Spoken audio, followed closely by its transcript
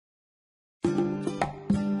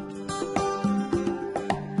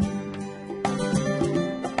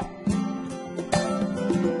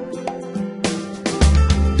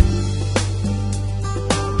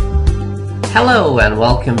Hello and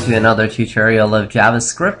welcome to another tutorial of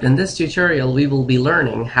JavaScript. In this tutorial we will be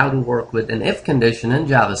learning how to work with an if condition in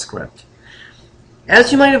JavaScript.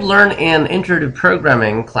 As you might have learned in Intro to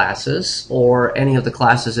Programming classes or any of the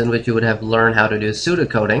classes in which you would have learned how to do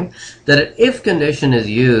pseudocoding, that an if condition is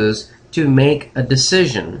used to make a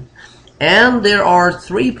decision. And there are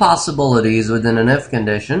three possibilities within an if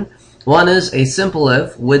condition. One is a simple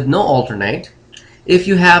if with no alternate. If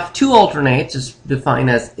you have two alternates, it's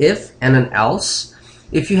defined as if and an else.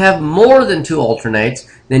 If you have more than two alternates,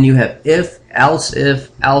 then you have if, else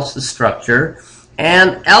structure.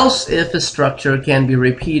 And else if structure can be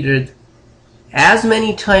repeated as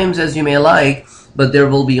many times as you may like, but there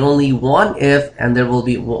will be only one if and there will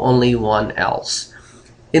be only one else.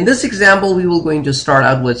 In this example, we will going to start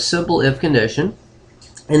out with simple if condition,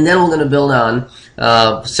 and then we're going to build on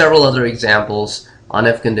several other examples on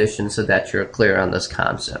if conditions so that you're clear on this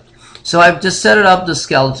concept. So I've just set it up the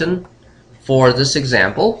skeleton for this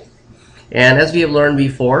example, and as we have learned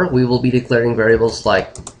before, we will be declaring variables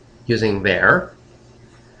like using var,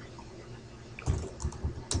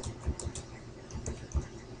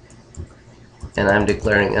 and I'm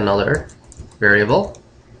declaring another variable.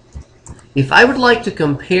 If I would like to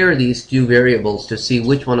compare these two variables to see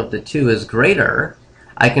which one of the two is greater,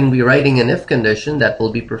 I can be writing an if condition that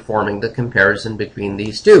will be performing the comparison between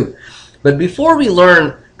these two. But before we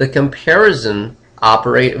learn the comparison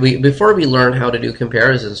before we learn how to do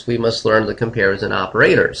comparisons, we must learn the comparison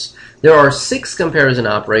operators. There are 6 comparison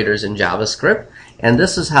operators in JavaScript, and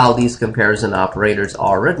this is how these comparison operators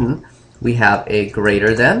are written. We have a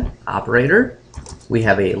greater than operator, we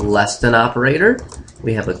have a less than operator,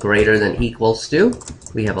 we have a greater than equals to,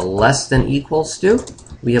 we have a less than equals to,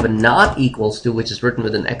 we have a not equals to, which is written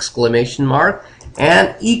with an exclamation mark,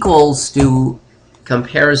 and equals to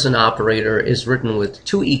comparison operator is written with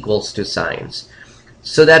 2 equals to signs,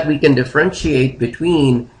 so that we can differentiate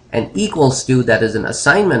between an equals to that is an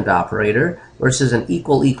assignment operator versus an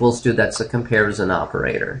equals to that's a comparison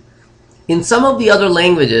operator. In some of the other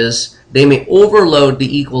languages, they may overload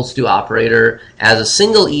the equals to operator as a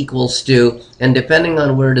single equals to, and depending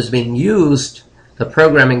on where it is being used, the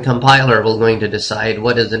programming compiler will going to decide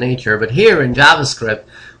what is the nature. But here in JavaScript,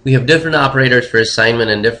 we have different operators for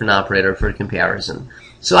assignment and different operator for comparison.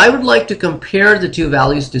 So I would like to compare the two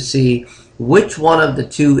values to see which one of the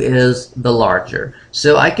two is the larger.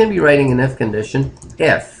 So I can be writing an if condition,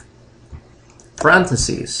 if,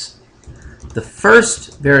 parentheses, the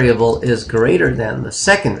first variable is greater than the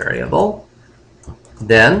second variable,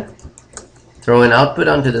 then throw an output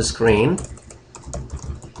onto the screen,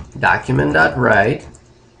 document.write,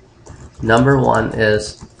 number 1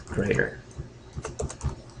 is greater.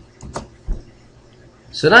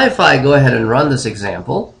 So now if I go ahead and run this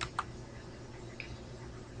example,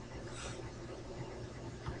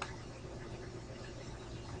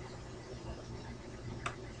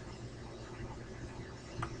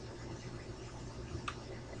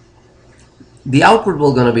 the output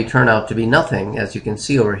will going to be turned out to be nothing, as you can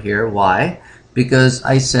see over here. Why? Because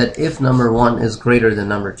I said if number 1 is greater than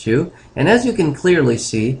number 2, and as you can clearly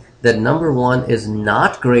see that number 1 is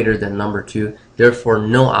not greater than number 2, therefore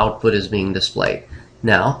no output is being displayed.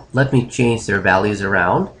 Now let me change their values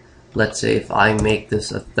around. Let's say if I make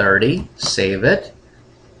this a 30, save it,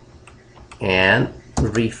 and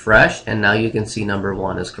refresh, and now you can see number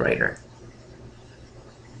 1 is greater.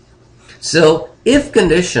 So if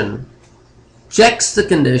condition checks the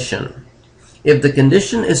condition. If the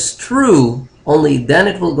condition is true, only then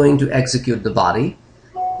it will going to execute the body.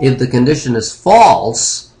 If the condition is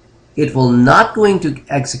false, it will not going to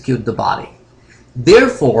execute the body.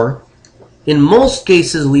 Therefore, in most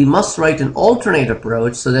cases, we must write an alternate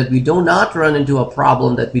approach so that we do not run into a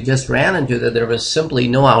problem that we just ran into, that there was simply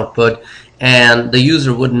no output and the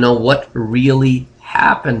user wouldn't know what really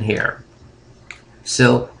happened here.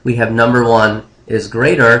 So we have number 1 is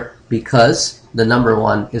greater because the number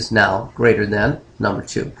 1 is now greater than number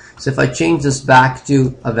 2. So if I change this back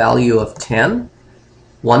to a value of 10,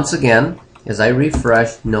 once again, as I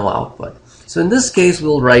refresh, no output. So in this case,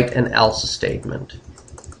 we'll write an else statement.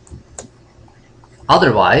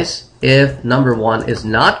 Otherwise, if number 1 is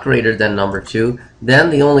not greater than number 2, then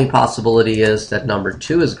the only possibility is that number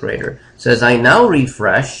 2 is greater. So as I now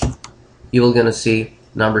refresh, you will going to see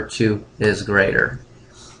number 2 is greater.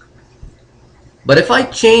 But if I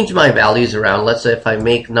change my values around, let's say if I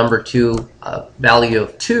make number 2 a value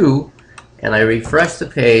of 2, and I refresh the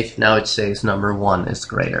page, now it says number 1 is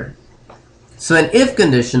greater. So an if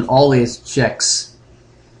condition always checks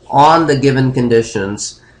on the given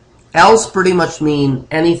conditions. Else pretty much mean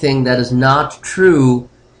anything that is not true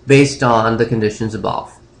based on the conditions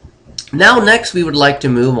above. Now next we would like to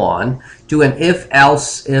move on to an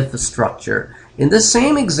if-else-if structure. In the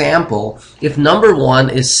same example, if number 1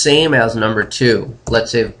 is same as number 2,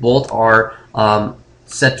 let's say if both are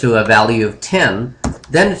set to a value of 10,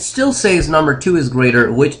 then it still says number 2 is greater,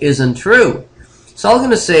 which isn't true. So I'm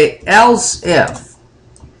going to say else if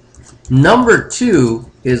number 2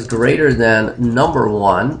 is greater than number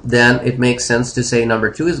 1, then it makes sense to say number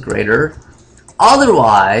 2 is greater.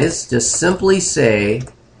 Otherwise, just simply say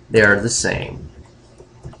they're the same.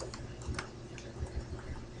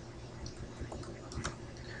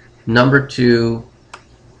 Number 2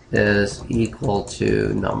 is equal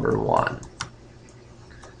to number 1.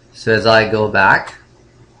 So as I go back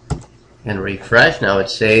and refresh, now it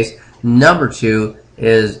says number 2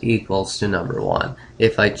 is equals to number 1.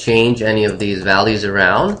 If I change any of these values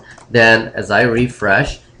around, then as I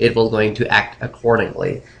refresh, it will going to act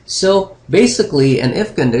accordingly. So basically, an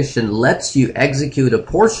if condition lets you execute a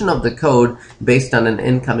portion of the code based on an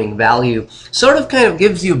incoming value. Sort of kind of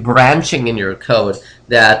gives you branching in your code,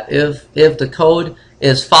 that if the code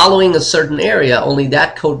is following a certain area, only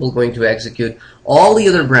that code will going to execute. All the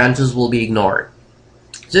other branches will be ignored.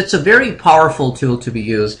 So it's a very powerful tool to be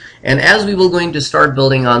used, and as we will going to start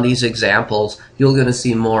building on these examples, you're going to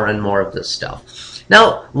see more and more of this stuff.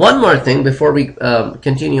 Now, one more thing before we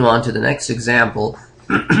continue on to the next example,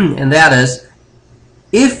 and that is,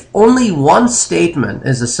 if only one statement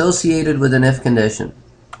is associated with an if condition,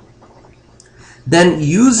 then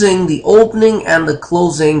using the opening and the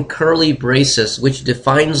closing curly braces, which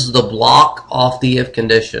defines the block of the if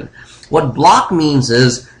condition. What block means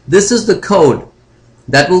is, this is the code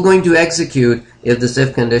that we're going to execute if this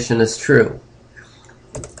if condition is true.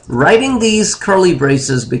 Writing these curly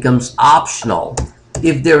braces becomes optional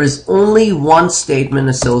if there is only one statement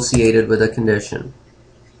associated with a condition.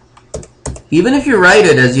 Even if you write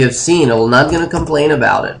it as you have seen, it will not going to complain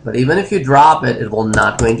about it. But even if you drop it, it will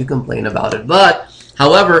not going to complain about it. But,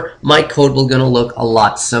 however, my code will going to look a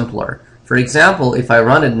lot simpler. For example, if I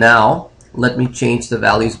run it now, let me change the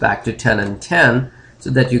values back to 10 and 10 so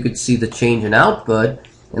that you could see the change in output.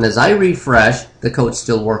 And as I refresh, the code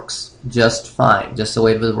still works just fine, just the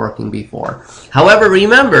way it was working before. However,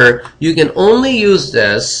 remember, you can only use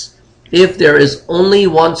this if there is only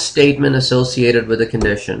one statement associated with a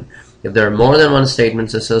condition. If there are more than one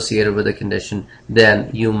statements associated with a condition, then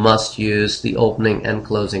you must use the opening and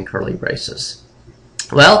closing curly braces.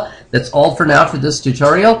 Well, that's all for now for this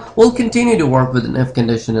tutorial. We'll continue to work with an if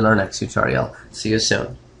condition in our next tutorial. See you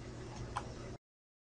soon.